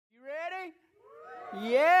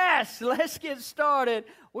Yes, let's get started.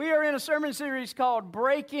 We are in a sermon series called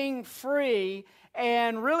Breaking Free,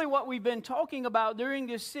 and really what we've been talking about during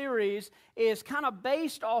this series is kind of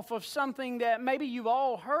based off of something that maybe you've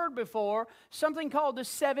all heard before, something called the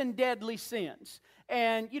 7 deadly sins.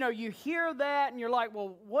 And, you hear that and you're like,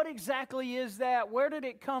 well, what exactly is that? Where did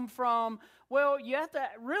it come from? Well, you have to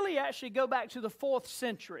really actually go back to the 4th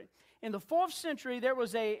century. In the 4th century, there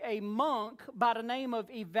was a monk by the name of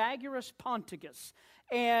Evagrius Ponticus,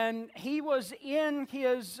 and he was in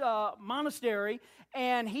his monastery,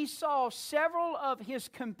 and he saw several of his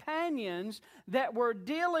companions that were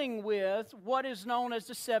dealing with what is known as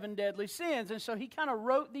the 7 deadly sins, and so he kind of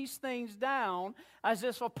wrote these things down as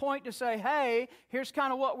if a point to say, hey, here's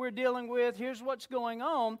kind of what we're dealing with, here's what's going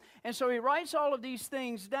on, and so he writes all of these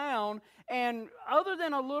things down, and other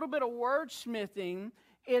than a little bit of wordsmithing,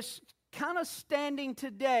 it's kind of standing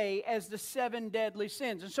today as the 7 deadly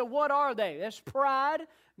sins. And so what are they? That's pride,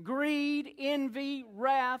 greed, envy,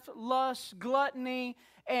 wrath, lust, gluttony,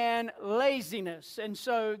 and laziness. And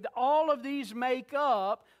so all of these make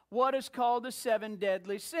up what is called the 7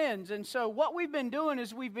 deadly sins. And so what we've been doing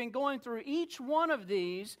is we've been going through each one of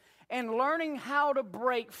these and learning how to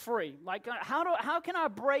break free. Like, how can I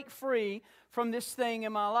break free from this thing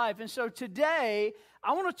in my life? And so today,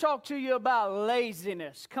 I want to talk to you about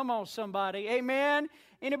laziness. Come on, somebody. Amen?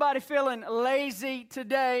 Anybody feeling lazy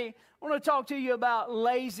today? I want to talk to you about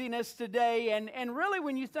laziness today. And really,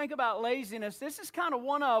 when you think about laziness, this is kind of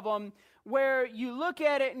one of them where you look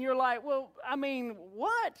at it and you're like, well, I mean,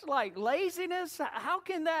 what? Like, laziness? How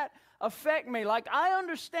can that affect me? Like, I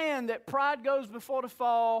understand that pride goes before the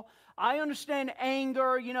fall. I understand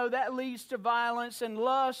anger, that leads to violence, and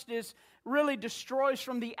lust really destroys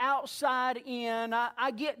from the outside in.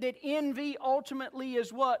 I get that envy ultimately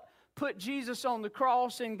is what put Jesus on the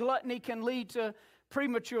cross, and gluttony can lead to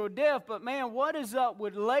premature death. But man, what is up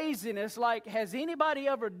with laziness? Like, has anybody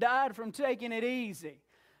ever died from taking it easy?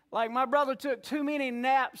 Like, my brother took too many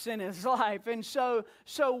naps in his life. And so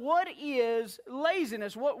what is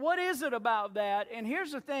laziness? What is it about that? And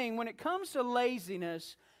here's the thing, when it comes to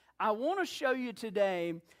laziness, I want to show you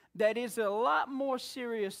today that is a lot more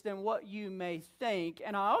serious than what you may think.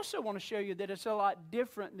 And I also want to show you that it's a lot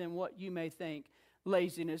different than what you may think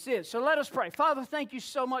laziness is. So let us pray. Father, thank you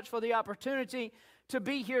so much for the opportunity to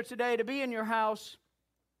be here today, to be in your house.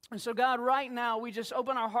 And so, God, right now, we just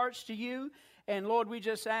open our hearts to you. And Lord, we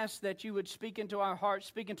just ask that you would speak into our hearts,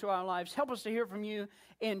 speak into our lives. Help us to hear from you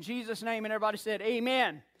in Jesus' name. And everybody said,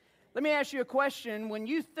 amen. Let me ask you a question. When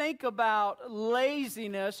you think about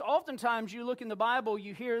laziness, oftentimes you look in the Bible,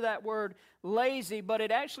 you hear that word lazy, but it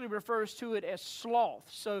actually refers to it as sloth.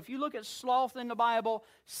 So if you look at sloth in the Bible,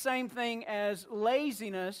 same thing as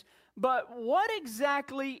laziness. But what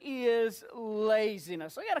exactly is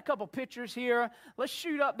laziness? I got a couple pictures here. Let's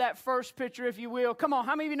shoot up that first picture, if you will. Come on,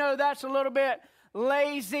 how many of you know that's a little bit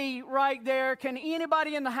lazy right there? Can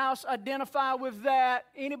anybody in the house identify with that?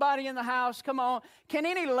 Anybody in the house? Come on. Can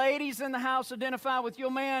any ladies in the house identify with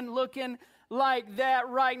your man looking like that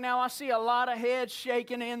right now? I see a lot of heads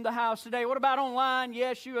shaking in the house today. What about online?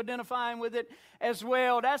 Yes, you identifying with it as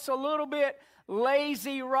well. That's a little bit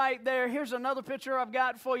lazy right there. Here's another picture I've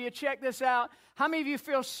got for you. Check this out. How many of you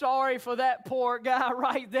feel sorry for that poor guy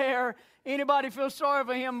right there? Anybody feel sorry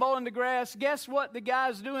for him mowing the grass? Guess what the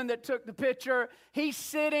guy's doing that took the picture? He's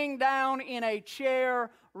sitting down in a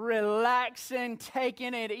chair, relaxing,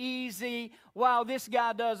 taking it easy while this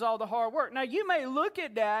guy does all the hard work. Now, you may look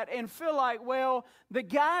at that and feel like, well, the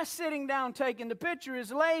guy sitting down taking the picture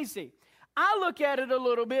is lazy. I look at it a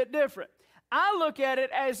little bit different. I look at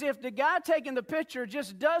it as if the guy taking the picture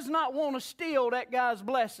just does not want to steal that guy's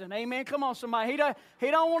blessing. Amen? Come on, somebody.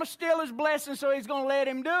 He don't want to steal his blessing, so he's going to let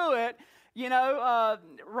him do it.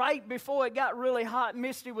 Right before it got really hot,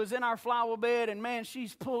 Misty was in our flower bed, and man,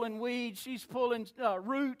 she's pulling weeds, she's pulling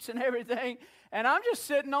roots and everything. And I'm just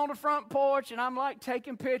sitting on the front porch, and I'm like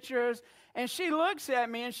taking pictures. And she looks at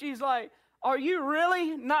me, and she's like, are you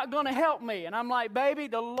really not going to help me? And I'm like, baby,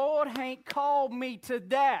 the Lord ain't called me to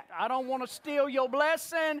that. I don't want to steal your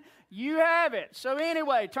blessing. You have it. So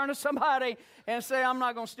anyway, turn to somebody and say, I'm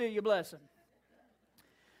not going to steal your blessing.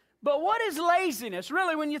 But what is laziness?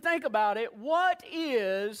 Really, when you think about it, what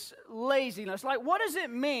is laziness? Like, what does it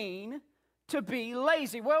mean to be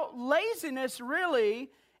lazy? Well, laziness really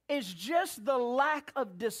is just the lack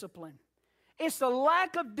of discipline. It's the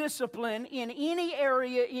lack of discipline in any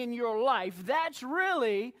area in your life. That's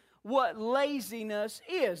really what laziness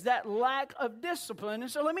is, that lack of discipline.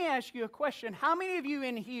 And so let me ask you a question. How many of you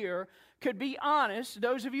in here could be honest,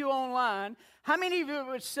 those of you online, how many of you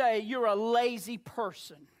would say you're a lazy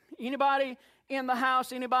person? Anybody in the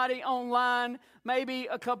house, anybody online, maybe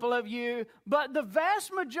a couple of you. But the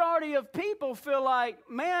vast majority of people feel like,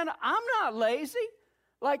 man, I'm not lazy.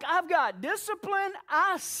 Like, I've got discipline.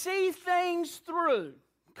 I see things through.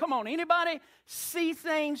 Come on, anybody see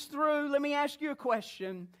things through? Let me ask you a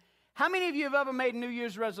question. How many of you have ever made New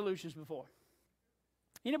Year's resolutions before?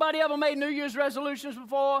 Anybody ever made New Year's resolutions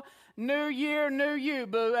before? New year, new you,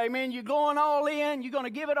 boo. Amen. You're going all in. You're going to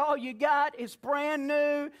give it all you got. It's brand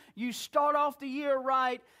new. You start off the year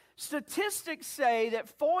right. Statistics say that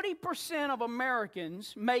 40% of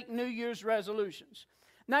Americans make New Year's resolutions.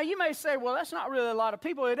 Now, you may say, well, that's not really a lot of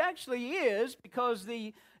people. It actually is, because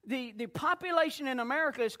the population in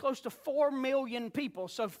America is close to 4 million people.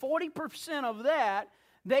 So 40% of that,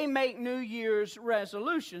 they make New Year's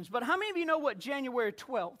resolutions. But how many of you know what January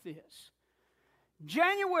 12th is?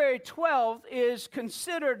 January 12th is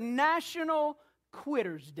considered National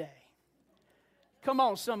Quitters Day. Come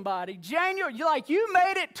on, somebody. January, you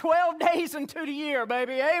made it 12 days into the year,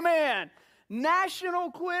 baby. Amen.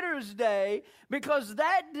 National Quitters Day, because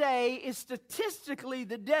that day is statistically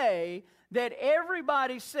the day that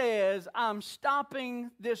everybody says, I'm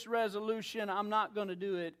stopping this resolution. I'm not going to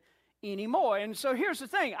do it anymore. And so here's the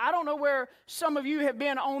thing. I don't know where some of you have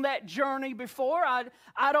been on that journey before.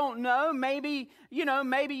 I don't know. Maybe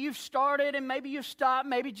you've started and maybe you've stopped.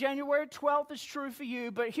 Maybe January 12th is true for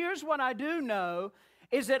you. But here's what I do know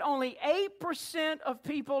is that only 8% of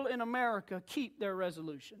people in America keep their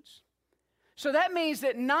resolutions. So that means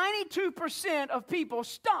that 92% of people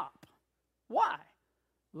stop. Why?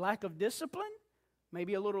 Lack of discipline?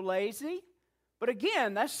 Maybe a little lazy? But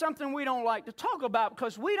again, that's something we don't like to talk about,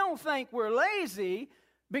 because we don't think we're lazy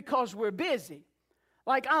because we're busy.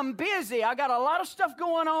 Like, I'm busy. I got a lot of stuff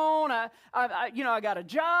going on. I got a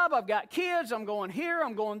job. I've got kids. I'm going here.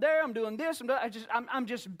 I'm going there. I'm doing this. I'm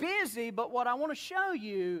just busy. But what I want to show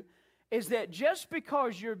you is that just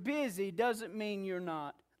because you're busy doesn't mean you're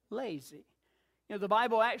not lazy. You know, the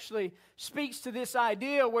Bible actually speaks to this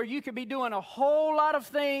idea where you can be doing a whole lot of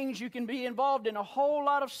things. You can be involved in a whole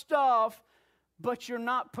lot of stuff, but you're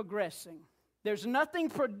not progressing. There's nothing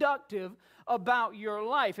productive about your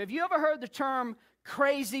life. Have you ever heard the term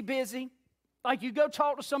crazy busy? Like, you go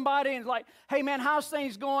talk to somebody and it's like, hey man, how's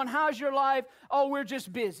things going? How's your life? Oh, we're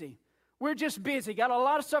just busy. We're just busy. Got a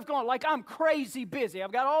lot of stuff going. Like, I'm crazy busy.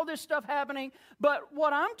 I've got all this stuff happening. But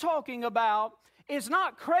what I'm talking about is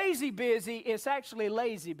not crazy busy. It's actually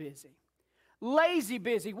lazy busy. Lazy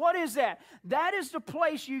busy. What is that? That is the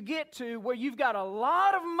place you get to where you've got a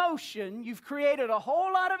lot of motion, you've created a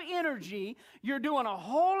whole lot of energy, you're doing a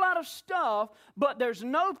whole lot of stuff, but there's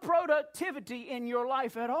no productivity in your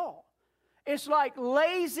life at all. It's like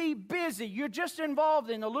lazy busy. You're just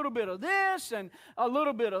involved in a little bit of this and a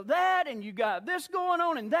little bit of that, and you got this going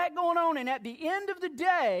on and that going on, and at the end of the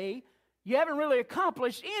day, you haven't really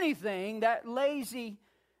accomplished anything. That lazy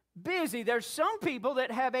busy. There's some people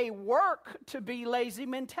that have a work to be lazy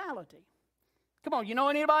mentality. Come on, you know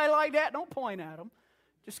anybody like that? Don't point at them.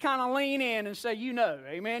 Just kind of lean in and say, you know,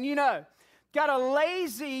 amen, you know. Got a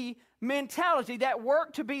lazy mentality, that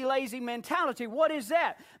work to be lazy mentality. What is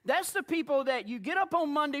that? That's the people that you get up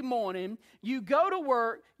on Monday morning, you go to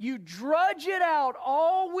work, you drudge it out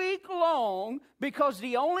all week long because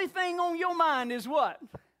the only thing on your mind is what?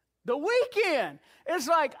 The weekend. It's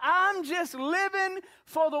like, I'm just living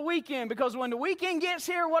for the weekend, because when the weekend gets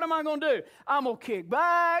here, what am I going to do? I'm going to kick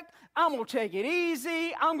back. I'm going to take it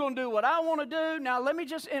easy. I'm going to do what I want to do. Now, let me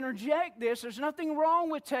just interject this. There's nothing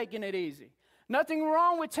wrong with taking it easy. Nothing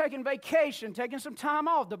wrong with taking vacation, taking some time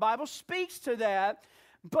off. The Bible speaks to that.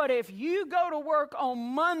 But if you go to work on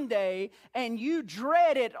Monday and you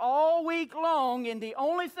dread it all week long, and the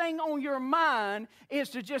only thing on your mind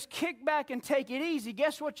is to just kick back and take it easy,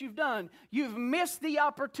 guess what you've done? You've missed the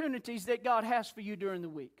opportunities that God has for you during the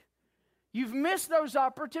week. You've missed those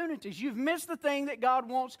opportunities. You've missed the thing that God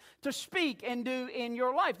wants to speak and do in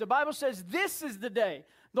your life. The Bible says, this is the day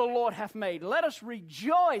the Lord hath made. Let us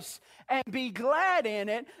rejoice and be glad in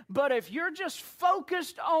it. But if you're just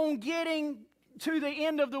focused on getting to the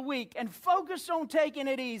end of the week and focus on taking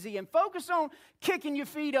it easy and focus on kicking your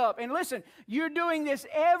feet up, and listen, you're doing this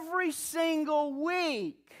every single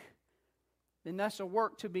week, then that's a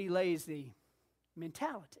work to be lazy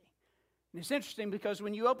mentality. And it's interesting because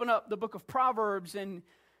when you open up the book of Proverbs and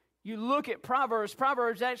you look at Proverbs,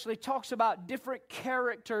 Proverbs actually talks about different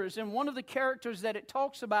characters, and one of the characters that it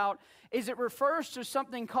talks about is it refers to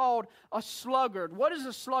something called a sluggard. What is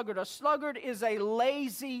a sluggard? A sluggard is a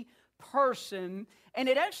lazy person, and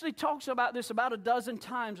it actually talks about this about a dozen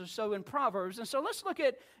times or so in Proverbs. And so let's look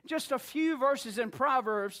at just a few verses in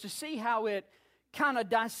Proverbs to see how it kind of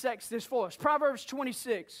dissects this for us. Proverbs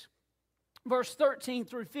 26, verse 13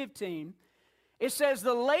 through 15, it says,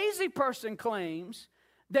 the lazy person claims,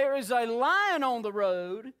 there is a lion on the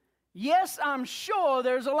road. Yes, I'm sure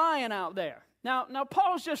there's a lion out there. Now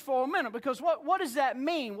pause just for a minute, because what does that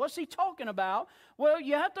mean? What's he talking about? Well,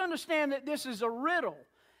 you have to understand that this is a riddle.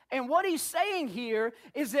 And what he's saying here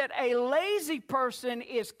is that a lazy person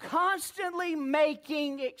is constantly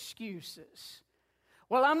making excuses.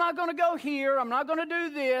 Well, I'm not going to go here. I'm not going to do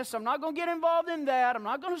this. I'm not going to get involved in that. I'm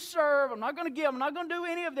not going to serve. I'm not going to give. I'm not going to do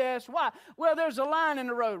any of this. Why? Well, there's a lion in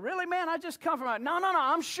the road. Really, man? I just come from out. No.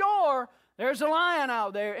 I'm sure there's a lion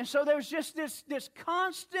out there. And so there's just this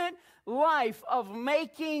constant life of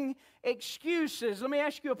making excuses. Let me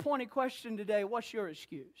ask you a pointed question today. What's your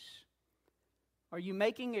excuse? Are you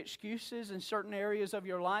making excuses in certain areas of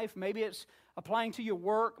your life? Maybe it's applying to your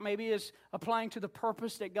work. Maybe it's applying to the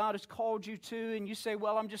purpose that God has called you to. And you say,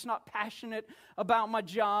 well, I'm just not passionate about my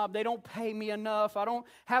job. They don't pay me enough. I don't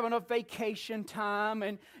have enough vacation time.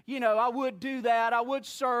 And, I would do that. I would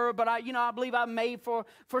serve. But, I believe I'm made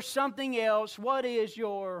for something else. What is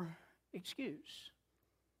your excuse?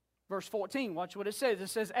 Verse 14, watch what it says. It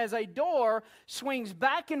says, as a door swings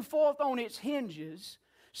back and forth on its hinges,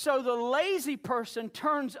 so the lazy person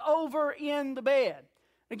turns over in the bed.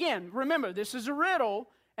 Again, remember, this is a riddle,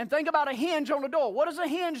 and think about a hinge on the door. What does a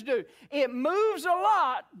hinge do? It moves a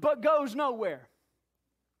lot, but goes nowhere.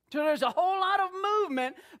 So there's a whole lot of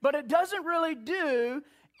movement, but it doesn't really do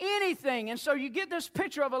anything. And so you get this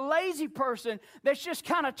picture of a lazy person that's just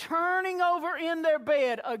kind of turning over in their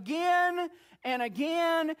bed again and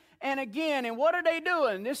again and again. And what are they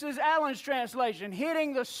doing? This is Allen's translation,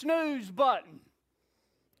 hitting the snooze button.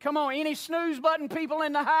 Come on, any snooze button people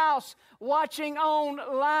in the house watching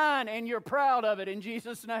online, and you're proud of it in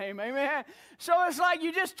Jesus' name, amen? So it's like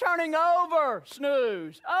you're just turning over,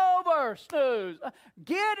 snooze.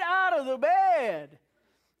 Get out of the bed.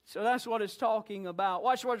 So that's what it's talking about.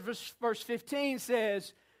 Watch what verse 15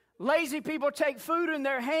 says. Lazy people take food in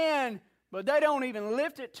their hand, but they don't even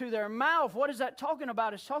lift it to their mouth. What is that talking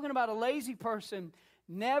about? It's talking about a lazy person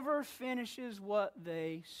never finishes what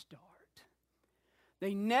they start.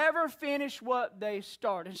 They never finish what they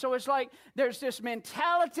start. And so it's like there's this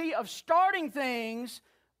mentality of starting things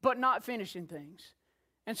but not finishing things.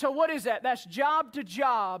 And so what is that? That's job to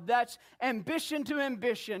job. That's ambition to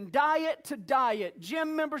ambition. Diet to diet.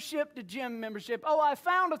 Gym membership to gym membership. Oh, I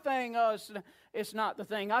found a thing. Oh, it's not the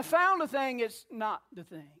thing. I found a thing. It's not the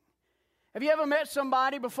thing. Have you ever met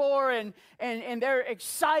somebody before and they're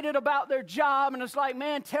excited about their job, and it's like,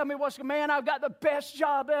 man, tell me man, I've got the best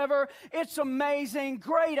job ever. It's amazing,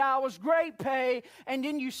 great hours, great pay. And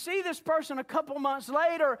then you see this person a couple months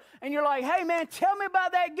later and you're like, hey, man, tell me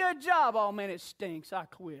about that good job. Oh, man, it stinks. I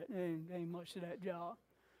quit. Ain't much to that job.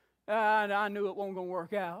 I knew it wasn't going to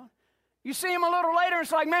work out. You see him a little later, and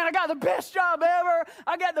it's like, man, I got the best job ever.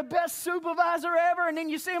 I got the best supervisor ever. And then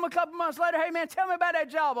you see him a couple months later, hey, man, tell me about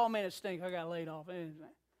that job. Oh, man, it stinks. I got laid off.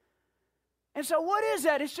 And so what is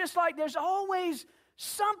that? It's just like there's always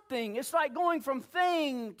something. It's like going from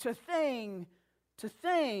thing to thing to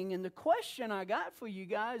thing. And the question I got for you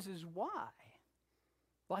guys is why?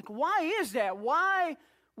 Like, why is that? Why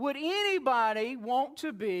would anybody want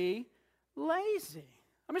to be lazy?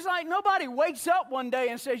 I mean, it's like nobody wakes up one day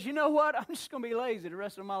and says, you know what, I'm just going to be lazy the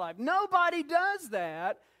rest of my life. Nobody does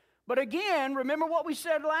that. But again, remember what we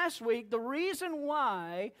said last week, the reason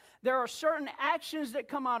why there are certain actions that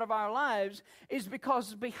come out of our lives is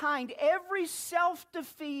because behind every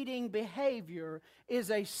self-defeating behavior is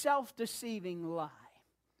a self-deceiving lie.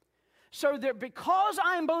 So that because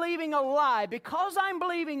I'm believing a lie, because I'm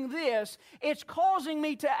believing this, it's causing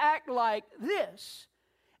me to act like this.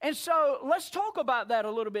 And so let's talk about that a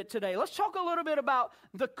little bit today. Let's talk a little bit about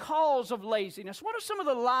the cause of laziness. What are some of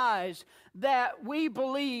the lies that we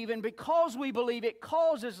believe, and because we believe it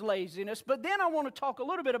causes laziness? But then I want to talk a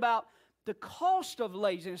little bit about the cost of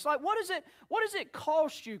laziness. Like, what does it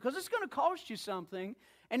cost you? Because it's going to cost you something.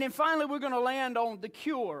 And then finally, we're going to land on the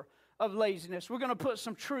cure of laziness. We're going to put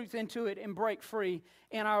some truth into it and break free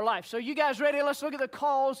in our life. So you guys ready? Let's look at the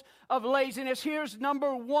cause of laziness. Here's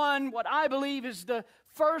number one, what I believe is the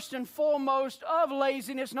first and foremost of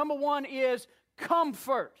laziness. Number one is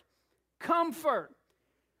comfort. Comfort.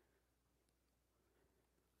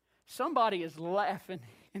 Somebody is laughing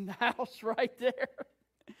in the house right there.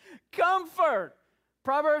 Comfort.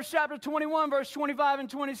 Proverbs chapter 21, verse 25 and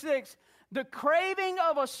 26. The craving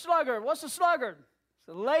of a sluggard. What's a sluggard? It's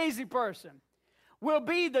a lazy person. Will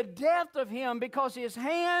be the death of him because his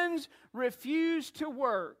hands refuse to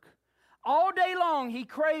work. All day long he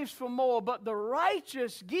craves for more, but the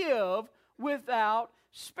righteous give without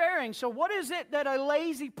sparing. So what is it that a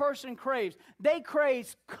lazy person craves? They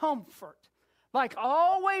crave comfort. Like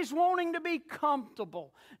always wanting to be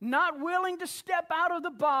comfortable, not willing to step out of the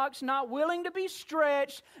box, not willing to be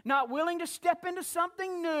stretched, not willing to step into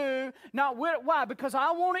something new. Why? Because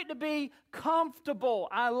I want it to be comfortable.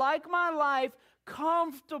 I like my life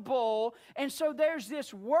comfortable. And so there's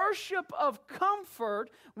this worship of comfort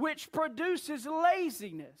which produces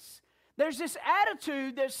laziness. There's this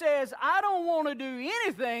attitude that says, I don't want to do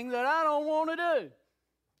anything that I don't want to do.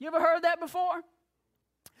 You ever heard that before?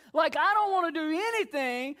 Like, I don't want to do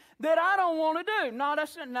anything that I don't want to do.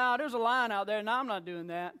 No, there's a line out there. No, I'm not doing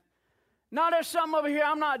that. No, there's something over here.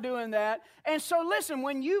 I'm not doing that. And so listen,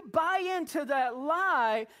 when you buy into that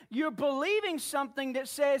lie, you're believing something that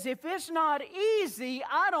says, if it's not easy,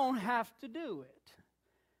 I don't have to do it.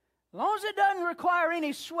 As long as it doesn't require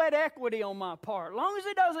any sweat equity on my part, as long as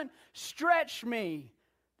it doesn't stretch me,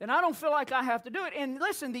 then I don't feel like I have to do it. And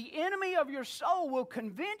listen, the enemy of your soul will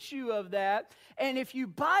convince you of that. And if you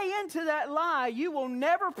buy into that lie, you will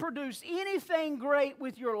never produce anything great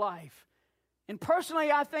with your life. And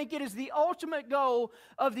personally, I think it is the ultimate goal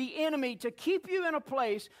of the enemy to keep you in a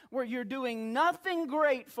place where you're doing nothing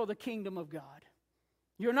great for the kingdom of God.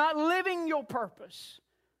 You're not living your purpose.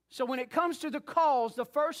 So when it comes to the cause, the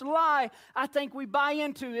first lie I think we buy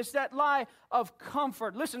into is that lie of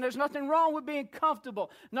comfort. Listen, there's nothing wrong with being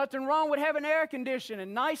comfortable. Nothing wrong with having air conditioning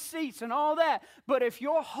and nice seats and all that. But if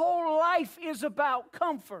your whole life is about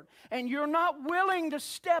comfort and you're not willing to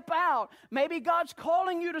step out, maybe God's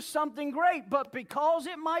calling you to something great, but because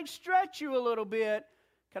it might stretch you a little bit,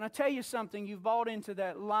 can I tell you something? You've bought into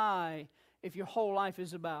that lie if your whole life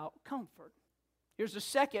is about comfort. Here's the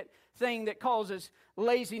second thing that causes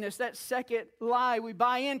laziness. That second lie we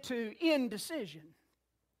buy into: indecision.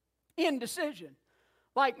 Indecision.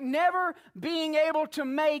 Like never being able to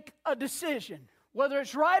make a decision, whether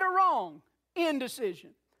it's right or wrong.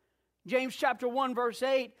 Indecision. James chapter 1 verse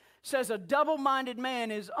 8 says a double-minded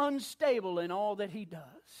man is unstable in all that he does.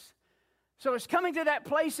 So it's coming to that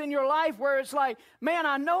place in your life where it's like, man,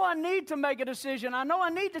 I know I need to make a decision. I know I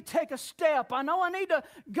need to take a step. I know I need to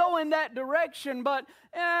go in that direction. But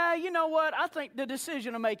you know what? I think the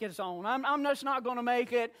decision will make its own. I'm just not going to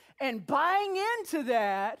make it. And buying into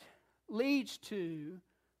that leads to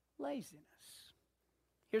laziness.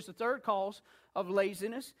 Here's the third cause of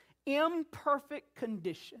laziness: imperfect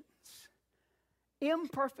conditions.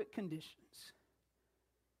 Imperfect conditions.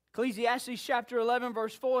 Ecclesiastes chapter 11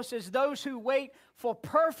 verse 4 says, those who wait for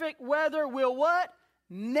perfect weather will what?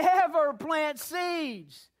 Never plant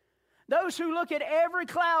seeds. Those who look at every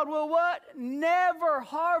cloud will what? Never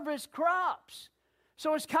harvest crops.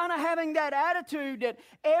 So it's kind of having that attitude that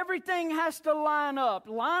everything has to line up,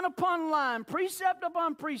 line upon line, precept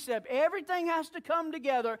upon precept. Everything has to come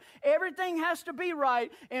together. Everything has to be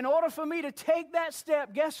right in order for me to take that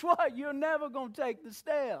step. Guess what? You're never going to take the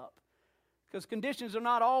step. Because conditions are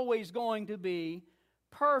not always going to be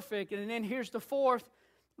perfect. And then here's the fourth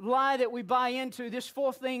lie that we buy into. This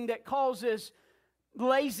fourth thing that causes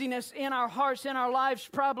laziness in our hearts, in our lives,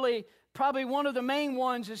 probably one of the main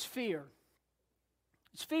ones is fear.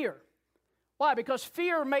 It's fear. Why? Because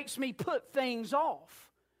fear makes me put things off.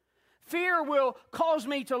 Fear will cause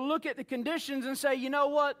me to look at the conditions and say, you know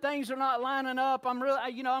what, things are not lining up. I'm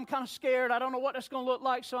kind of scared. I don't know what that's going to look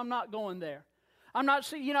like, so I'm not going there. I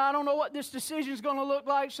don't know what this decision is going to look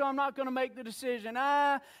like, so I'm not going to make the decision.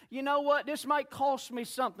 You know what, this might cost me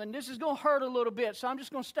something. This is going to hurt a little bit, so I'm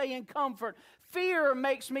just going to stay in comfort. Fear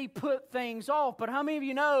makes me put things off. But how many of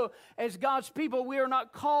you know, as God's people, we are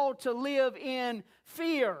not called to live in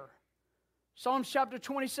fear? Psalms chapter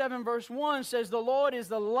 27 verse 1 says, the Lord is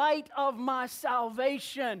the light of my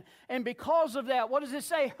salvation. And because of that, what does it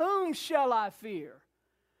say? Whom shall I fear?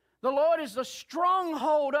 The Lord is the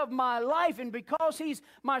stronghold of my life, and because He's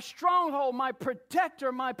my stronghold, my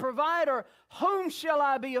protector, my provider, whom shall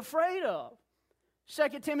I be afraid of?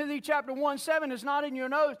 2 Timothy chapter 1:7 is not in your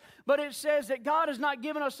notes, but it says that God has not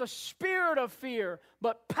given us a spirit of fear,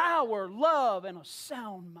 but power, love, and a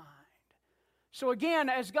sound mind. So again,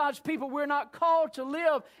 as God's people, we're not called to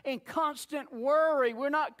live in constant worry. We're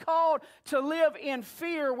not called to live in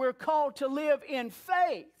fear. We're called to live in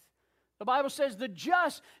faith. The Bible says the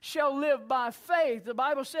just shall live by faith. The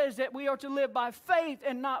Bible says that we are to live by faith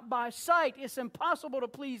and not by sight. It's impossible to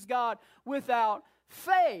please God without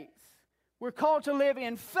faith. We're called to live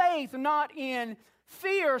in faith, not in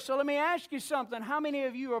fear. So let me ask you something. How many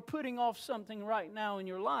of you are putting off something right now in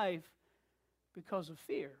your life because of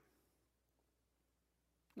fear?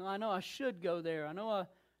 No, I know I should go there. I know I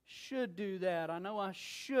should do that. I know I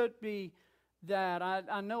should be that.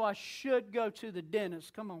 I know I should go to the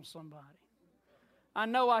dentist. Come on, somebody. I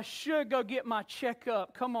know I should go get my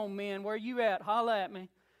checkup. Come on, men. Where you at? Holla at me.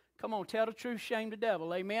 Come on, tell the truth, shame the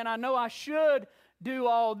devil. Amen. I know I should do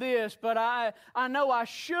all this, but I know I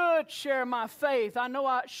should share my faith. I know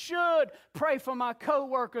I should pray for my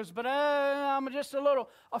coworkers, but I'm just a little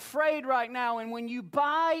afraid right now. And when you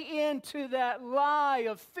buy into that lie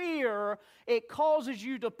of fear, it causes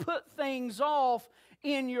you to put things off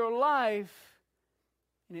in your life,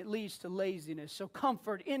 and it leads to laziness. So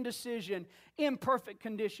comfort, indecision, imperfect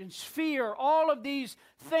conditions, fear, all of these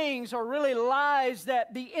things are really lies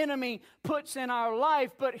that the enemy puts in our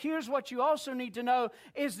life. But here's what you also need to know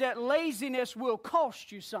is that laziness will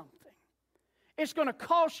cost you something. It's going to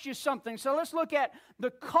cost you something. So let's look at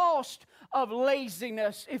the cost of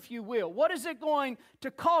laziness, if you will. What is it going to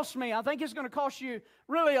cost me? I think it's going to cost you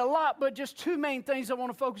really a lot, but just two main things I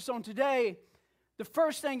want to focus on today. The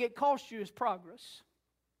first thing it costs you is progress.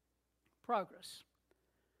 Progress.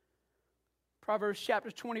 Proverbs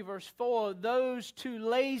chapter 20, verse 4, those too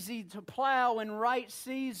lazy to plow in right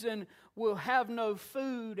season will have no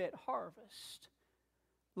food at harvest.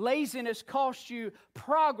 Laziness costs you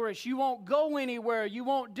progress. You won't go anywhere. You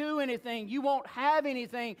won't do anything. You won't have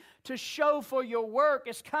anything to show for your work.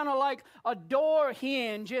 It's kind of like a door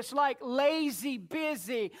hinge. It's like lazy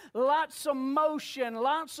busy. Lots of motion,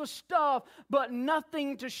 lots of stuff, but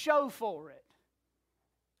nothing to show for it.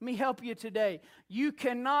 Let me help you today. You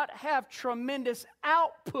cannot have tremendous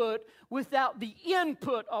output without the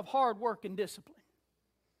input of hard work and discipline.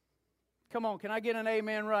 Come on, can I get an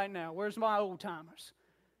amen right now? Where's my old timers?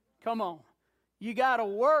 Come on. You got to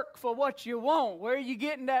work for what you want. Where are you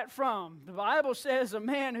getting that from? The Bible says a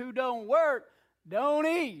man who don't work don't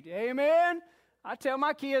eat. Amen? I tell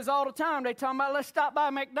my kids all the time, they talking about let's stop by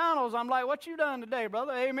McDonald's. I'm like, what you done today,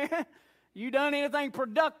 brother? Amen? You done anything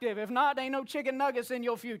productive? If not, there ain't no chicken nuggets in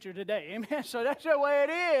your future today. Amen? So that's the way it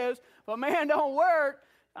is. But man, don't work.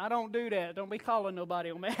 I don't do that. Don't be calling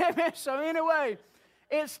nobody on me. Amen? So anyway,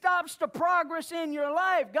 it stops the progress in your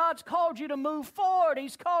life. God's called you to move forward.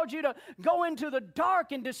 He's called you to go into the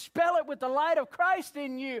dark and dispel it with the light of Christ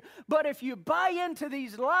in you. But if you buy into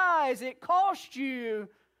these lies, it costs you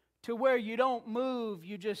to where you don't move,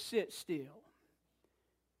 you just sit still.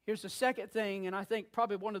 Here's the second thing, and I think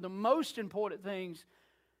probably one of the most important things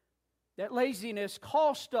that laziness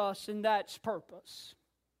cost us, and that's purpose.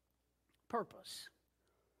 Purpose.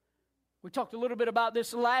 We talked a little bit about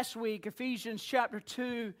this last week. Ephesians chapter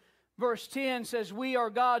 2, verse 10 says, we are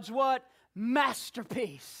God's what?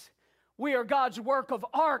 Masterpiece. We are God's work of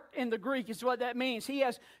art in the Greek is what that means. He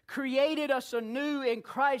has created us anew in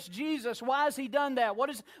Christ Jesus. Why has He done that?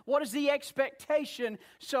 What is the expectation?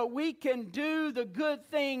 So we can do the good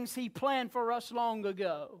things He planned for us long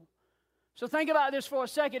ago. So think about this for a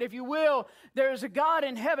second, if you will. There is a God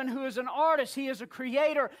in heaven who is an artist. He is a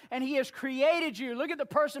creator, and He has created you. Look at the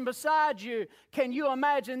person beside you. Can you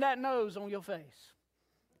imagine that nose on your face?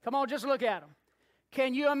 Come on, just look at him.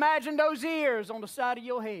 Can you imagine those ears on the side of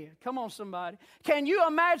your head? Come on, somebody. Can you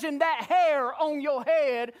imagine that hair on your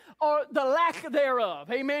head or the lack thereof?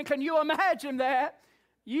 Amen. Can you imagine that?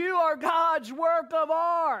 You are God's work of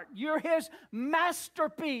art. You're His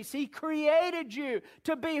masterpiece. He created you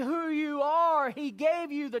to be who you are. He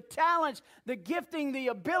gave you the talents, the gifting, the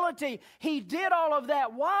ability. He did all of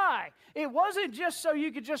that. Why? It wasn't just so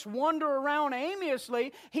you could just wander around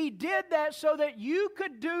aimlessly. He did that so that you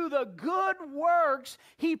could do the good works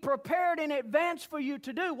He prepared in advance for you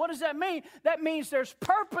to do. What does that mean? That means there's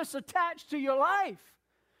purpose attached to your life.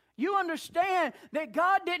 You understand that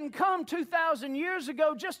God didn't come 2,000 years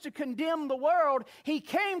ago just to condemn the world. He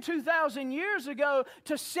came 2,000 years ago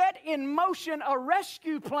to set in motion a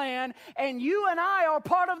rescue plan, and you and I are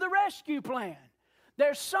part of the rescue plan.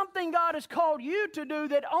 There's something God has called you to do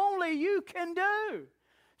that only you can do.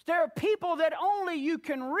 There are people that only you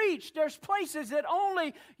can reach. There's places that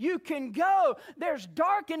only you can go. There's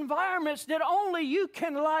dark environments that only you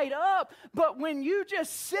can light up. But when you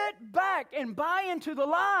just sit back and buy into the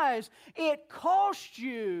lies, it costs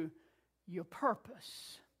you your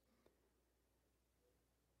purpose.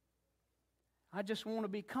 I just want to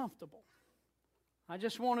be comfortable. I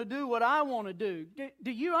just want to do what I want to do.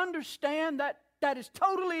 Do you understand that that is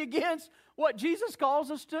totally against what Jesus calls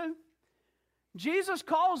us to? Jesus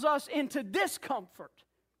calls us into discomfort.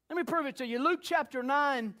 Let me prove it to you. Luke chapter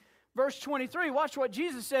 9, verse 23. Watch what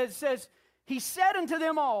Jesus says. It says, He said unto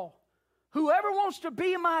them all, whoever wants to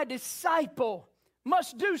be my disciple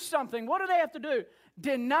must do something. What do they have to do?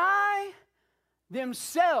 Deny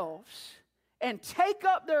themselves and take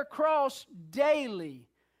up their cross daily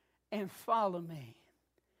and follow me.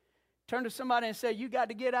 Turn to somebody and say, you got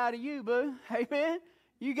to get out of you, boo. Amen?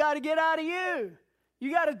 You got to get out of you.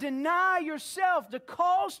 You got to deny yourself. The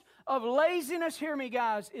cost of laziness, hear me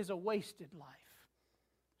guys, is a wasted life.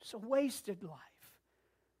 It's a wasted life.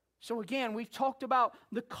 So again, we've talked about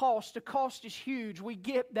the cost. The cost is huge. We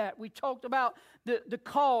get that. We talked about the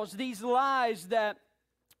cause, these lies that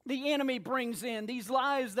the enemy brings in, these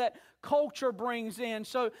lies that culture brings in.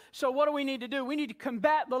 So what do we need to do? We need to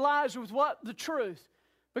combat the lies with what? The truth.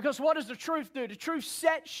 Because what does the truth do? The truth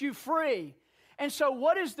sets you free. And so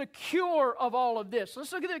what is the cure of all of this?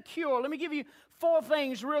 Let's look at the cure. Let me give you 4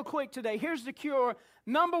 things real quick today. Here's the cure.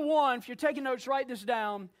 Number 1, if you're taking notes, write this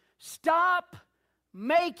down. Stop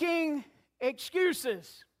making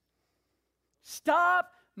excuses. Stop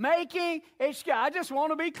making excuses. I just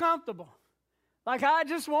want to be comfortable. I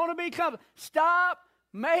just want to be comfortable. Stop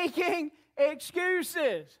making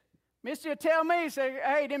excuses. Misty will tell me, say,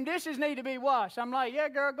 hey, them dishes need to be washed. I'm like, yeah,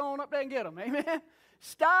 girl, go on up there and get them. Amen.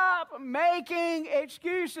 Stop making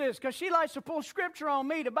excuses, because she likes to pull scripture on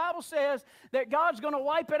me. The Bible says that God's going to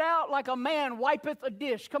wipe it out like a man wipeth a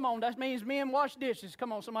dish. Come on, that means men wash dishes.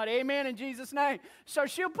 Come on, somebody. Amen, in Jesus' name. So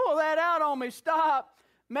she'll pull that out on me. Stop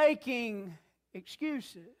making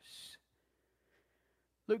excuses.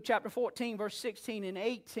 Luke chapter 14, verse 16 and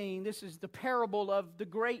 18. This is the parable of the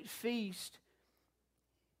great feast.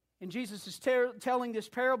 And Jesus is telling this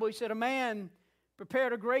parable. He said, a man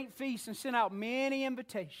prepared a great feast and sent out many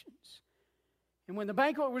invitations. And when the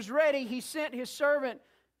banquet was ready, he sent his servant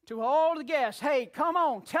to all the guests. Hey, come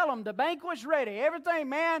on, tell them the banquet's ready. Everything,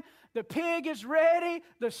 man, the pig is ready,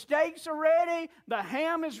 the steaks are ready, the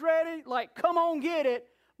ham is ready. Like, come on, get it.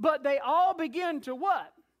 But they all begin to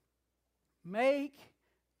what? Make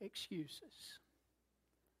excuses.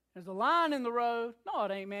 There's a line in the road. No,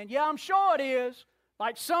 it ain't, man. Yeah, I'm sure it is.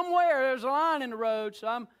 Like somewhere there's a line in the road, so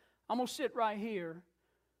I'm going to sit right here.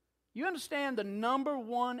 You understand the number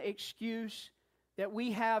 1 excuse that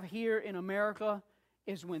we have here in America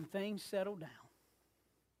is when things settle down.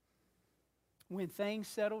 When things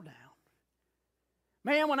settle down.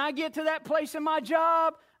 Man, when I get to that place in my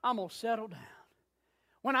job, I'm going to settle down.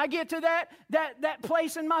 When I get to that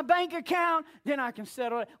place in my bank account, then I can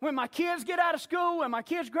settle it. When my kids get out of school, when my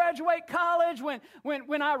kids graduate college,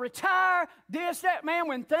 when I retire, this, that, man,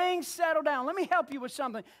 when things settle down. Let me help you with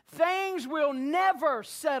something. Things will never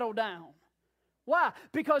settle down. Why?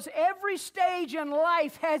 Because every stage in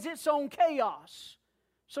life has its own chaos.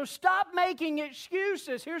 So stop making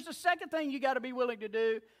excuses. Here's the second thing you got to be willing to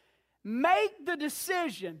do. Make the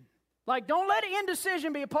decision. Like, don't let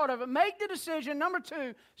indecision be a part of it. Make the decision. Number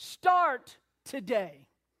 2, start today.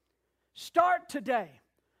 Start today.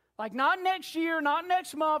 Like, not next year, not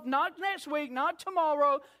next month, not next week, not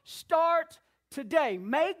tomorrow. Start today.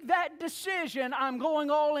 Make that decision. I'm going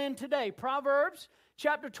all in today. Proverbs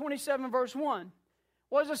chapter 27, verse 1.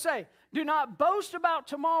 What does it say? Do not boast about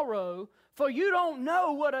tomorrow, for you don't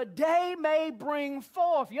know what a day may bring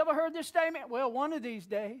forth. You ever heard this statement? Well, one of these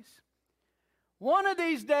days. One of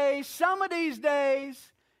these days, some of these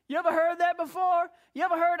days. You ever heard that before? You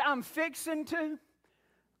ever heard, I'm fixing to?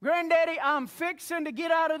 Granddaddy, I'm fixing to get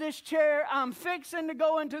out of this chair. I'm fixing to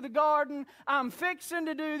go into the garden. I'm fixing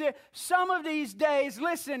to do this. Some of these days,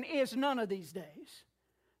 listen, is none of these days.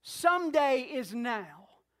 Someday is now.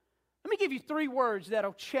 Let me give you 3 words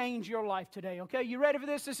that'll change your life today, okay? You ready for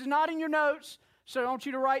this? This is not in your notes, so I want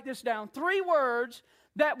you to write this down. 3 words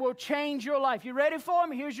that will change your life. You ready for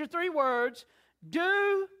them? Here's your 3 words.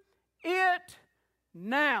 Do it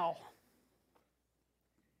now.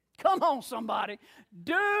 Come on, somebody.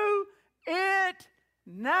 Do it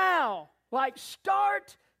now. Like,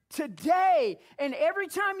 start today. And every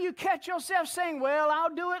time you catch yourself saying, well,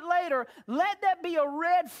 I'll do it later, let that be a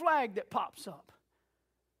red flag that pops up.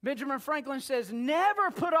 Benjamin Franklin says, never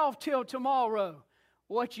put off till tomorrow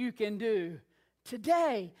what you can do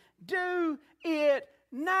today. Do it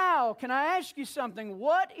now. Can I ask you something?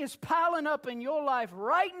 What is piling up in your life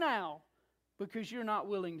right now because you're not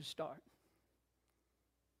willing to start?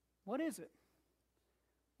 What is it?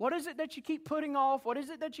 What is it that you keep putting off? What is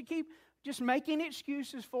it that you keep just making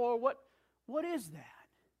excuses for? What is that?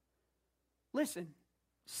 Listen,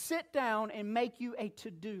 sit down and make you a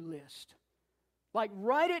to-do list. Like,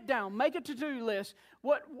 write it down. Make a to-do list.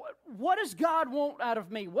 What does God want out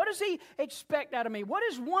of me? What does He expect out of me? What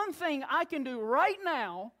is one thing I can do right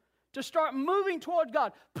now to start moving toward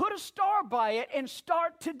God? Put a star by it and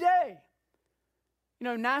start today. You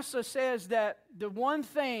know, NASA says that the one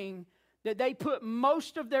thing that they put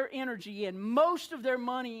most of their energy in, most of their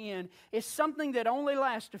money in, is something that only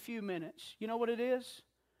lasts a few minutes. You know what it is?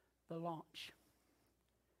 The launch.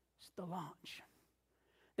 It's the launch.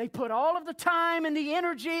 They put all of the time and the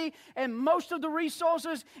energy and most of the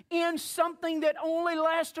resources in something that only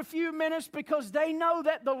lasts a few minutes because they know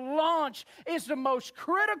that the launch is the most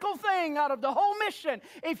critical thing out of the whole mission.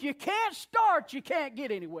 If you can't start, you can't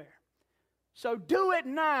get anywhere. So do it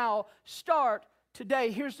now. Start today.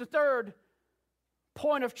 Here's the third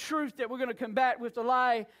point of truth that we're going to combat with the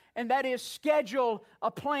lie, and that is schedule a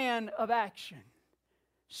plan of action.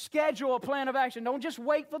 Schedule a plan of action. Don't just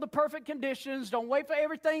wait for the perfect conditions. Don't wait for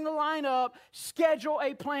everything to line up. Schedule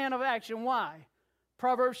a plan of action. Why?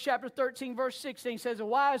 Proverbs chapter 13, verse 16 says, a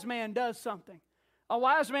wise man does something. A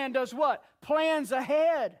wise man does what? Plans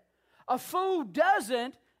ahead. A fool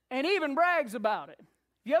doesn't and even brags about it.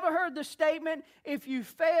 You ever heard the statement, if you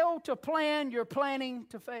fail to plan, you're planning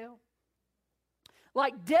to fail?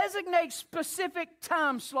 Like designate specific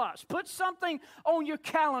time slots. Put something on your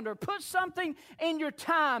calendar. Put something in your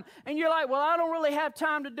time. And you're like, well, I don't really have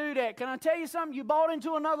time to do that. Can I tell you something? You bought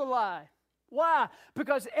into another lie. Why?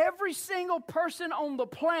 Because every single person on the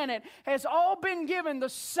planet has all been given the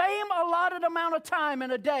same allotted amount of time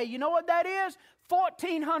in a day. You know what that is?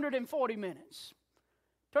 1,440 minutes.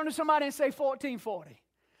 Turn to somebody and say 1440.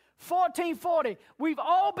 1440. We've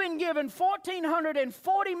all been given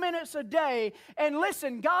 1,440 minutes a day. And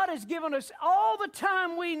listen, God has given us all the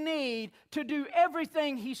time we need to do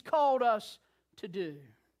everything He's called us to do.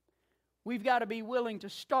 We've got to be willing to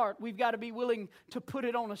start. We've got to be willing to put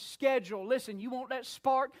it on a schedule. Listen, you want that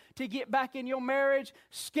spark to get back in your marriage?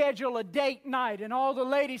 Schedule a date night. And all the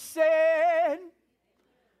ladies said,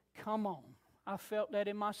 come on. I felt that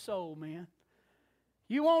in my soul, man.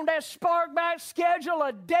 You want that spark back? Schedule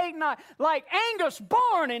a date night. Like Angus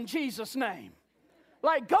born in Jesus' name.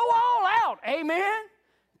 Like go all out. Amen.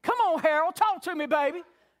 Come on, Harold. Talk to me, baby.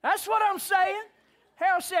 That's what I'm saying.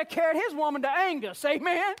 Harold said carried his woman to Angus.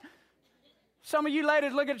 Amen. Some of you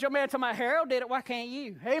ladies looking at your man talking about Harold did it. Why can't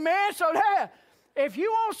you? Amen. So there. If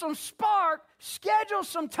you want some spark, schedule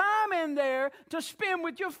some time in there to spend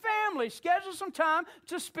with your family. Schedule some time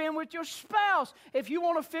to spend with your spouse. If you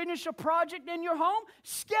want to finish a project in your home,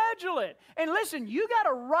 schedule it. And listen, you got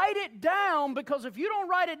to write it down, because if you don't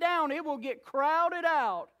write it down, it will get crowded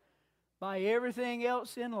out by everything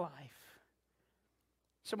else in life.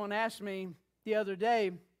 Someone asked me the other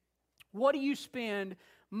day, what do you spend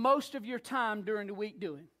most of your time during the week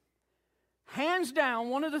doing? Hands down,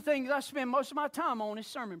 one of the things I spend most of my time on is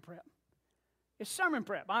sermon prep. It's sermon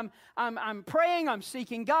prep. I'm praying, I'm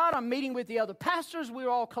seeking God, I'm meeting with the other pastors, we're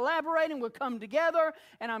all collaborating, we'll come together,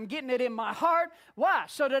 and I'm getting it in my heart. Why?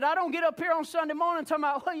 So that I don't get up here on Sunday morning talking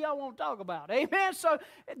about what y'all want to talk about. Amen? So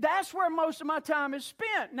that's where most of my time is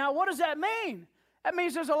spent. Now, what does that mean? That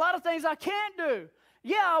means there's a lot of things I can't do.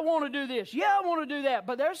 Yeah, I want to do this. Yeah, I want to do that.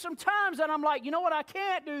 But there's some times that I'm like, you know what, I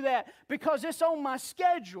can't do that because it's on my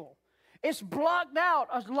schedule. It's blocked out,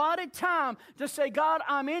 allotted time to say, God,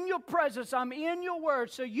 I'm in your presence, I'm in your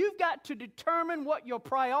word. So you've got to determine what your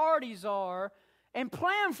priorities are and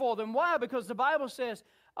plan for them. Why? Because the Bible says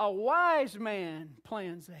a wise man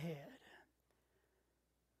plans ahead.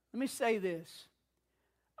 Let me say this.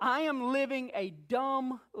 I am living a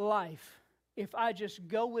dumb life if I just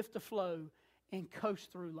go with the flow and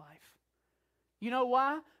coast through life. You know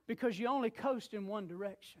why? Because you only coast in one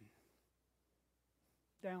direction.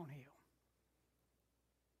 Downhill.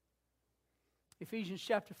 Ephesians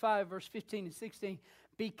chapter 5, verse 15 and 16.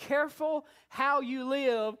 Be careful how you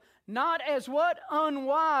live, not as what?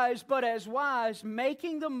 Unwise, but as wise,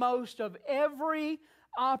 making the most of every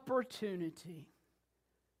opportunity.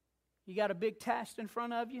 You got a big task in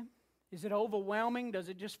front of you? Is it overwhelming? Does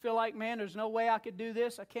it just feel like, man, there's no way I could do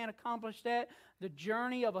this? I can't accomplish that? The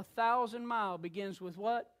journey of 1,000 miles begins with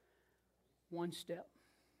what? One step.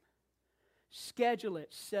 Schedule it.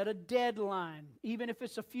 Set a deadline. Even if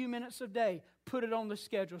it's a few minutes a day, put it on the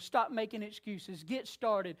schedule. Stop making excuses. Get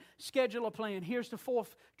started. Schedule a plan. Here's the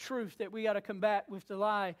fourth truth that we got to combat with the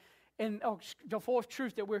lie. And the fourth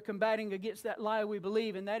truth that we're combating against that lie we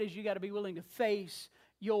believe, and that is you got to be willing to face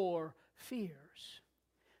your fears.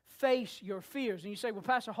 Face your fears. And you say, well,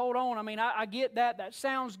 Pastor, hold on. I mean, I get that. That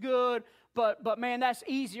sounds good. But man, that's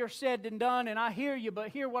easier said than done, and I hear you, but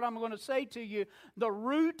hear what I'm going to say to you. The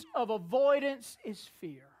root of avoidance is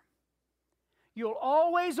fear. You'll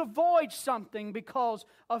always avoid something because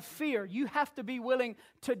of fear. You have to be willing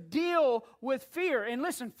to deal with fear. And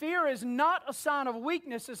listen, fear is not a sign of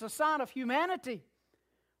weakness, it's a sign of humanity.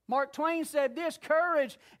 Mark Twain said this,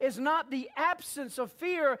 courage is not the absence of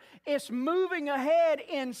fear, it's moving ahead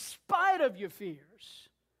in spite of your fears.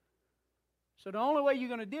 So the only way you're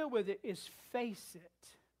going to deal with it is face it.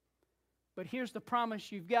 But here's the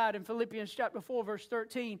promise you've got in Philippians chapter 4, verse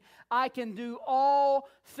 13. I can do all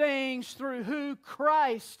things through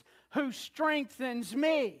Christ who strengthens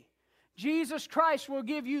me. Jesus Christ will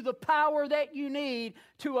give you the power that you need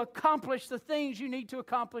to accomplish the things you need to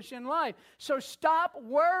accomplish in life. So stop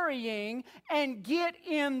worrying and get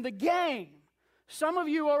in the game. Some of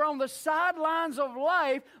you are on the sidelines of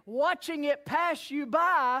life, watching it pass you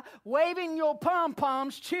by, waving your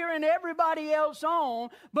pom-poms, cheering everybody else on.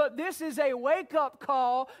 But this is a wake-up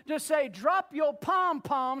call to say, drop your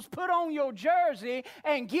pom-poms, put on your jersey,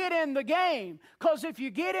 and get in the game. Because if you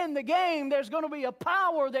get in the game, there's going to be a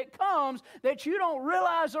power that comes that you don't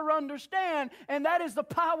realize or understand, and that is the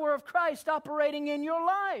power of Christ operating in your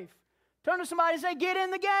life. Turn to somebody and say, get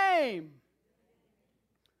in the game.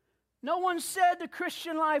 No one said the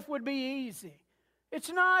Christian life would be easy. It's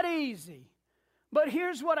not easy. But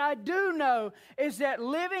here's what I do know is that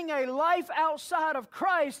living a life outside of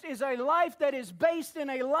Christ is a life that is based in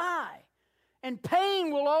a lie. And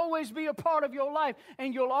pain will always be a part of your life.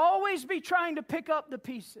 And you'll always be trying to pick up the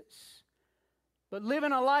pieces. But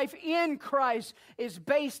living a life in Christ is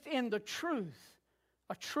based in the truth.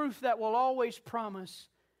 A truth that will always promise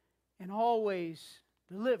and always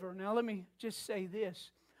deliver. Now let me just say this.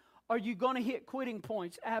 Are you going to hit quitting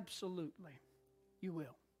points? Absolutely. You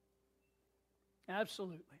will.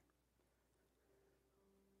 Absolutely.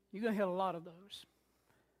 You're going to hit a lot of those.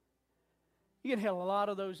 You're going to hit a lot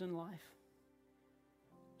of those in life.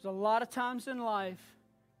 There's a lot of times in life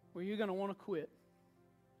where you're going to want to quit.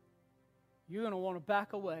 You're going to want to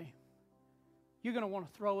back away. You're going to want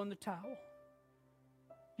to throw in the towel.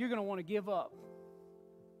 You're going to want to give up.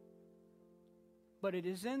 But it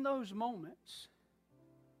is in those moments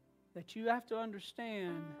that you have to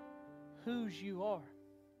understand whose you are.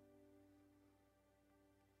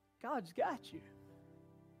 God's got you.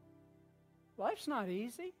 Life's not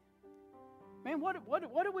easy. Man, what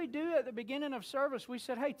did we do at the beginning of service? We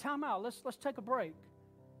said, hey, time out. Let's take a break.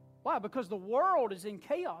 Why? Because the world is in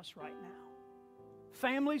chaos right now.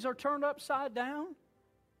 Families are turned upside down.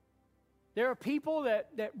 There are people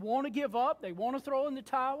that want to give up. They want to throw in the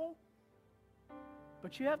towel.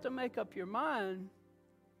 But you have to make up your mind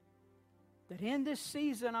that in this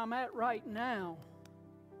season I'm at right now,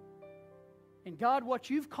 and God, what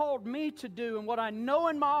you've called me to do and what I know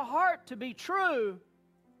in my heart to be true,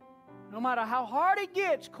 no matter how hard it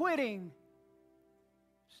gets, quitting,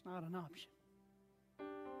 it's not an option.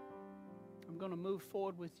 I'm going to move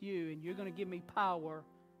forward with you, and you're going to give me power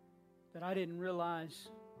that I didn't realize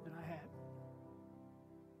that I had.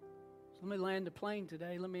 So let me land the plane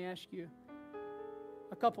today. Let me ask you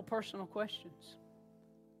a couple personal questions.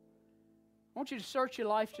 I want you to search your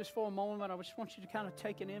life just for a moment. I just want you to kind of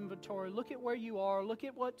take an inventory. Look at where you are. Look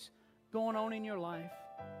at what's going on in your life.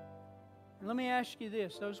 And let me ask you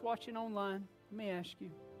this. Those watching online, let me ask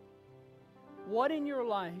you. What in your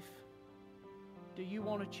life do you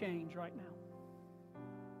want to change right now?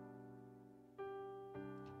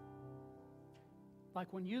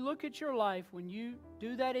 Like when you look at your life, when you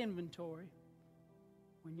do that inventory,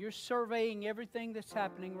 when you're surveying everything that's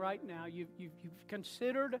happening right now, you've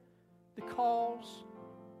considered the cause,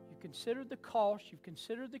 you've considered the cost, you've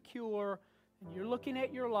considered the cure, and you're looking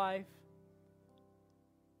at your life.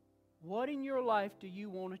 What in your life do you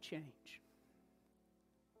want to change?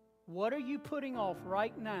 What are you putting off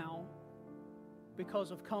right now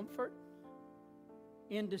because of comfort,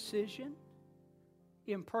 indecision,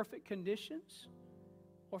 imperfect conditions,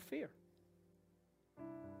 or fear?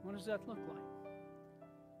 What does that look like?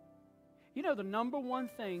 You know, the number one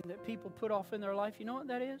thing that people put off in their life, you know what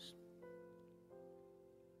that is?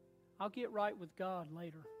 I'll get right with God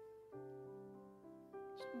later.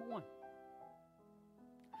 That's number one.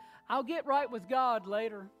 I'll get right with God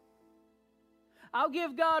later. I'll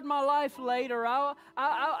give God my life later.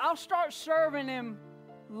 I'll start serving Him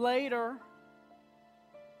later.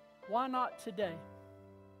 Why not today?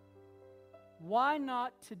 Why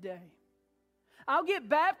not today? I'll get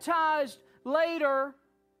baptized later.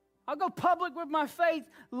 I'll go public with my faith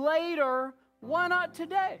later. Why not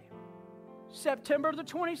today? September the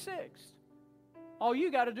 26th. All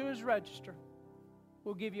you got to do is register.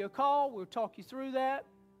 We'll give you a call. We'll talk you through that.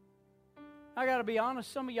 I got to be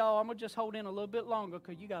honest, some of y'all, I'm going to just hold in a little bit longer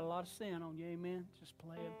because you got a lot of sin on you, amen? Just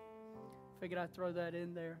playing. Figured I'd throw that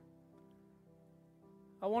in there.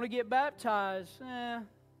 I want to get baptized.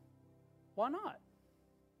 Why not?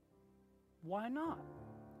 Why not?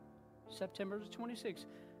 September the 26th.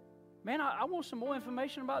 Man, I want some more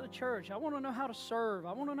information about the church. I want to know how to serve.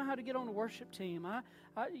 I want to know how to get on the worship team. I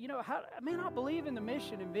believe in the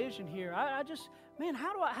mission and vision here. How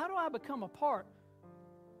do I become a part?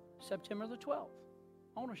 September the 12th,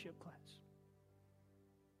 ownership class.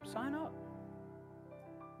 sign up.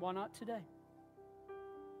 Why not today?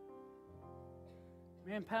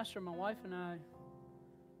 Man, Pastor, my wife and I,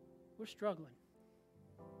 we're struggling.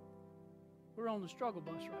 We're on the struggle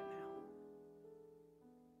bus right now.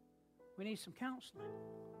 We need some counseling.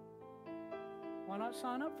 Why not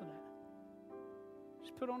sign up for that?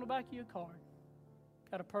 Just put on the back of your card.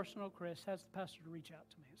 Got a personal request. Has the pastor to reach out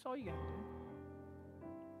to me. That's all you got to do.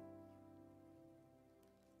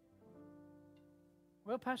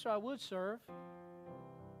 Well, Pastor, I would serve.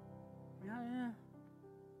 Yeah.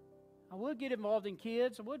 I would get involved in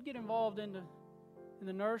kids. I would get involved in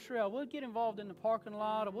the nursery. I would get involved in the parking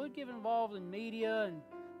lot. I would get involved in media.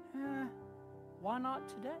 And why not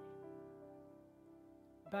today?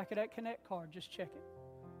 Back of that Connect card, just check it.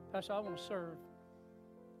 Pastor, I want to serve.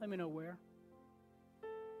 Let me know where.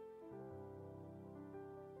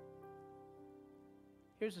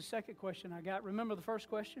 Here's the second question I got. Remember the first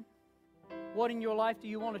question? What in your life do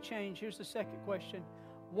you want to change? Here's the second question.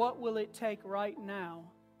 What will it take right now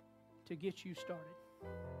to get you started?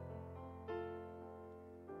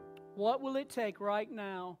 What will it take right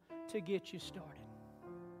now to get you started?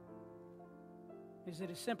 Is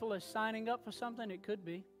it as simple as signing up for something? It could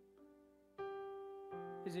be.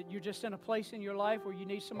 Is it you're just in a place in your life where you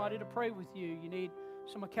need somebody to pray with you? You need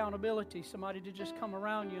some accountability, somebody to just come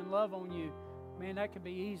around you and love on you. Man, that could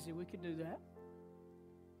be easy. We could do that.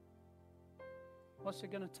 What's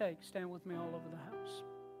it going to take? Stand with me all over the house.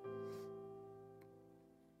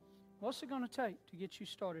 What's it going to take to get you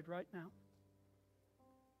started right now?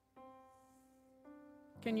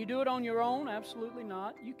 Can you do it on your own? Absolutely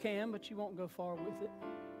not. You can, but you won't go far with it.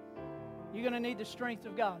 You're going to need the strength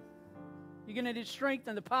of God. You're going to need strength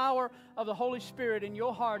and the power of the Holy Spirit in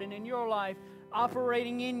your heart and in your life,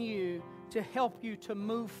 operating in you to help you to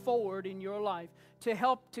move forward in your life, to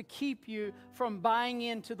help to keep you from buying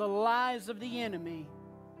into the lies of the enemy,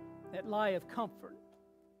 that lie of comfort.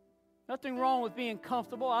 Nothing wrong with being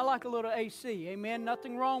comfortable. I like a little AC, amen?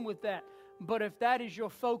 Nothing wrong with that. But if that is your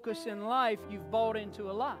focus in life, you've bought into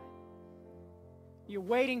a lie. You're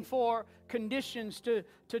waiting for conditions to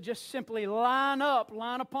just simply line up,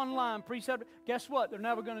 line upon line, precept. Guess what? They're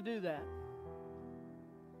never going to do that.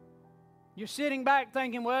 You're sitting back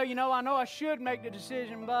thinking, well, you know I should make the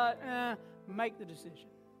decision, but make the decision.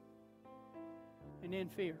 And then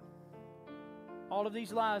fear. All of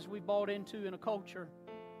these lies we bought into in a culture,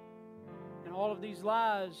 and all of these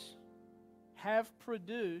lies have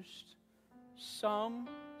produced some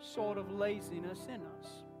sort of laziness in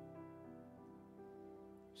us.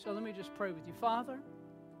 So let me just pray with you. Father,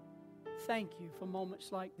 thank you for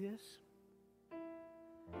moments like this.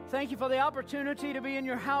 Thank you for the opportunity to be in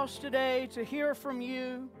your house today, to hear from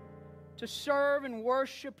you, to serve and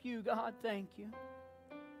worship you, God. Thank you.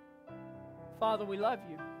 Father, we love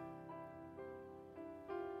you.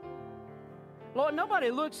 Lord,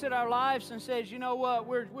 nobody looks at our lives and says, you know what,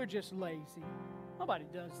 we're just lazy. Nobody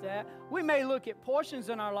does that. We may look at portions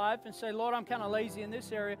in our life and say, Lord, I'm kind of lazy in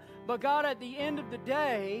this area. But God, at the end of the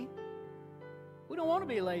day, we don't want to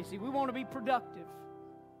be lazy. We want to be productive.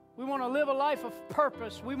 We want to live a life of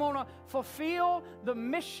purpose. We want to fulfill the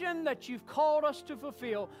mission that you've called us to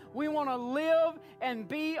fulfill. We want to live and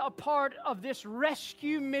be a part of this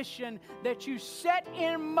rescue mission that you set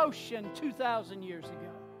in motion 2,000 years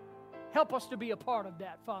ago. Help us to be a part of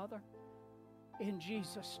that, Father, in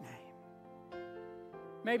Jesus' name.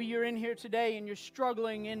 Maybe you're in here today and you're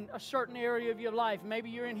struggling in a certain area of your life.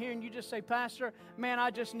 Maybe you're in here and you just say, Pastor, man,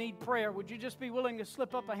 I just need prayer. Would you just be willing to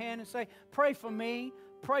slip up a hand and say, pray for me,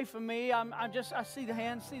 pray for me. I see the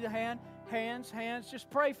hand, hands.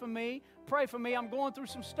 Just pray for me, pray for me. I'm going through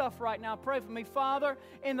some stuff right now. Pray for me. Father,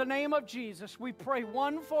 in the name of Jesus, we pray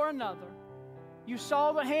one for another. You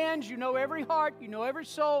saw the hands, you know every heart, you know every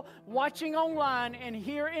soul watching online and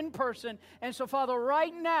here in person. And so, Father,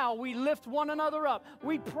 right now we lift one another up.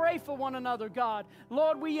 We pray for one another, God.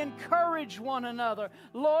 Lord, we encourage one another.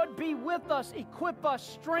 Lord, be with us, equip us,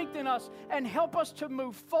 strengthen us, and help us to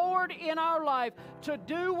move forward in our life to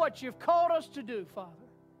do what you've called us to do, Father,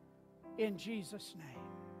 in Jesus' name.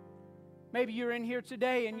 Maybe you're in here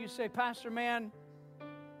today and you say, Pastor, man,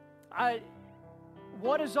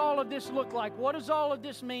 what does all of this look like? What does all of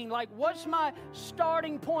this mean? Like, what's my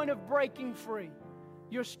starting point of breaking free?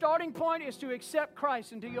 Your starting point is to accept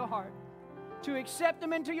Christ into your heart, to accept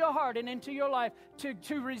Him into your heart and into your life,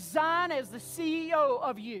 to resign as the CEO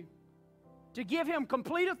of you, to give Him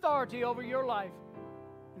complete authority over your life.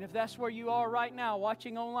 And if that's where you are right now,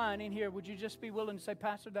 watching online in here, would you just be willing to say,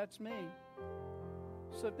 Pastor, that's me?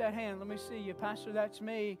 Slip that hand. Let me see you. Pastor, that's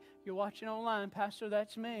me. You're watching online. Pastor,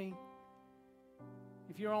 that's me.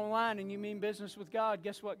 If you're online and you mean business with God,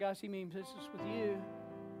 guess what, guys? He means business with you.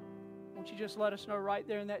 won't you just let us know right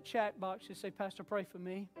there in that chat box? Just say, Pastor, pray for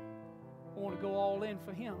me. I want to go all in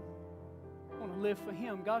for Him. I want to live for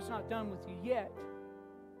Him. God's not done with you yet.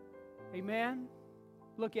 Amen?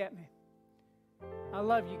 Look at me. I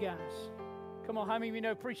love you guys. Come on, how many of you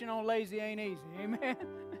know preaching on lazy ain't easy? Amen?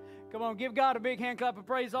 Come on, give God a big hand clap of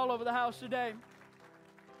praise all over the house today.